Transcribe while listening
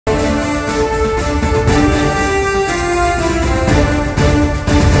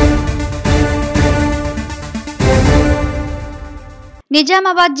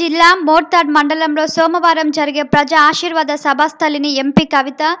నిజామాబాద్ జిల్లా మోర్తాడ్ మండలంలో సోమవారం జరిగే ప్రజా ఆశీర్వాద సభాస్థలిని ఎంపీ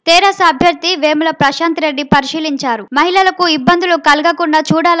కవిత, తెరాస అభ్యర్థి వేముల ప్రశాంత్ రెడ్డి పరిశీలించారు. మహిళలకు ఇబ్బందులు కలగకుండా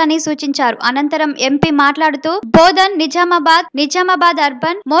చూడాలని సూచించారు. అనంతరం ఎంపీ మాట్లాడుతూ బోధన్, నిజామాబాద్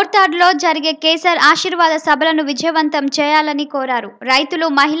అర్బన్, మోర్తాడ్ లో జరిగే కేసర్ ఆశీర్వాద సభలను విజయవంతం చేయాలని కోరారు. రైతులు,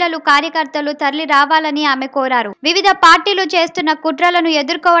 మహిళలు, కార్యకర్తలు తరలి రావాలని ఆమె కోరారు. వివిధ పార్టీలు చేస్తున్న కుట్రలను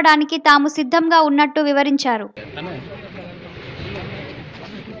ఎదుర్కోవడానికి తాము సిద్ధంగా ఉన్నట్టు వివరించారు.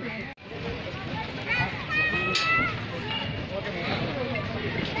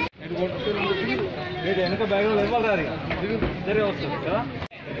 వెనక బ్యాగ్లో ఇవ్వాలి జరిగే వస్తుంది కదా.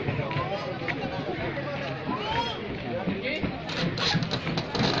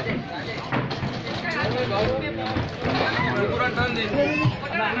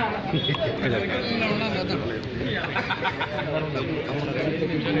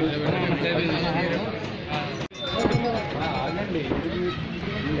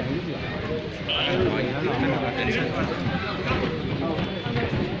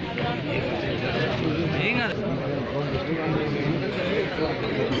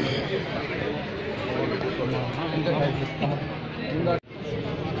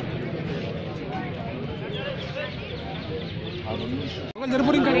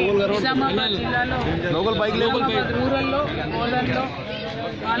 నిజామాబాద్ జిల్లాలో రూరల్లో, మోదన్లో,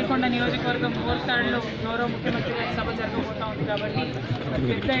 పాల్కొండ నియోజకవర్గం మోర్తాడ్లో గౌరవ ముఖ్యమంత్రి గారి సభ జరగబోతా ఉంది. కాబట్టి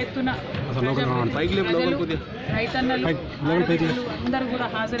పెద్ద ఎత్తున రైతన్నలు, అందరూ కూడా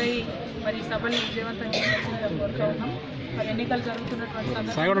హాజరయ్యి మరి సభని విజయవంతం చేయాల్సిందిగా కోరుతా ఉన్నాం. మరి ఎన్నికలు జరుగుతున్నటువంటి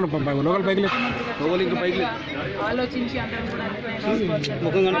ఆలోచించి అందరం కూడా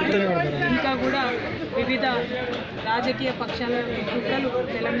ఇంకా కూడా వివిధ రాజకీయ పక్షాల కుట్రలు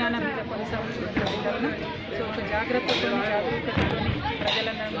తెలంగాణ మీద కొనసాగుతున్న సో ఒక జాగ్రత్తతో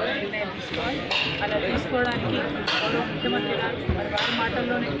ప్రజలందరూ కూడా నిర్ణయం తీసుకోవాలి. అలా తీసుకోవడానికి గౌరవ ముఖ్యమంత్రి గారు మరి వారి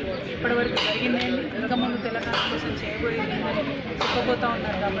మాటల్లోనే ఇప్పటివరకు జరిగిందేంటి, ఇంకా ముందు తెలంగాణ కోసం చేయబోయేది అని చెప్పబోతూ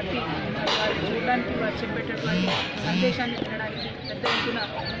ఉన్నారు. కాబట్టి వారిని చూడడానికి, వారు చెప్పేటటువంటి సందేశాన్ని వినడానికి పెద్ద ఎత్తున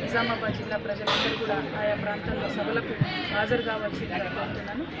నిజామాబాద్ జిల్లా ప్రజలందరూ కూడా ఆయా ప్రాంతాల్లో సభలకు హాజరు కావాల్సిందిగా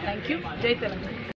కోరుతున్నాను. Thank you. జై తెలంగాణ.